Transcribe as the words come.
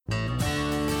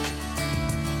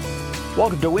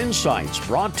Welcome to Insights,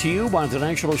 brought to you by the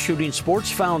National Shooting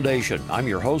Sports Foundation. I'm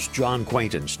your host, John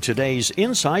Quaintance. Today's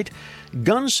Insight,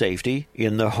 gun safety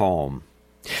in the home.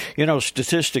 You know,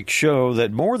 statistics show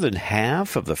that more than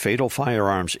half of the fatal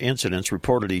firearms incidents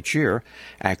reported each year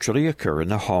actually occur in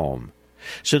the home.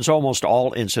 Since almost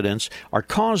all incidents are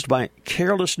caused by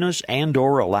carelessness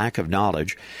and/or a lack of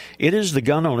knowledge, it is the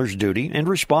gun owner's duty and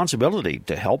responsibility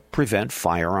to help prevent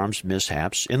firearms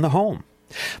mishaps in the home.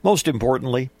 Most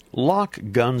importantly, lock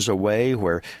guns away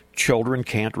where children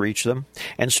can't reach them,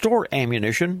 and store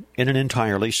ammunition in an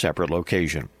entirely separate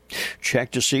location.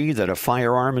 Check to see that a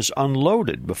firearm is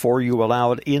unloaded before you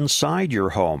allow it inside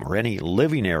your home or any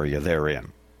living area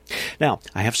therein. Now,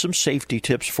 I have some safety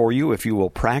tips for you. If you will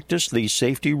practice these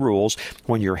safety rules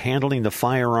when you're handling the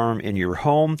firearm in your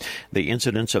home, the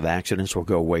incidence of accidents will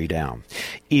go way down.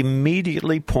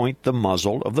 Immediately point the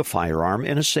muzzle of the firearm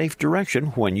in a safe direction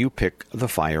when you pick the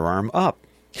firearm up.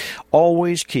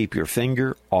 Always keep your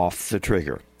finger off the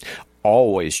trigger.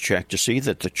 Always check to see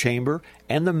that the chamber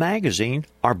and the magazine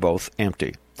are both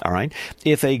empty. All right?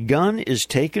 If a gun is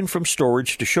taken from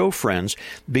storage to show friends,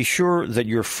 be sure that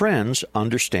your friends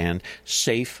understand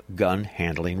safe gun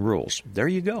handling rules. There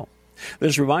you go.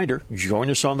 This reminder, join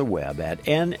us on the web at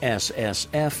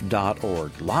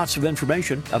nssf.org. Lots of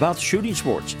information about shooting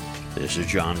sports. This is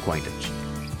John Quaintance.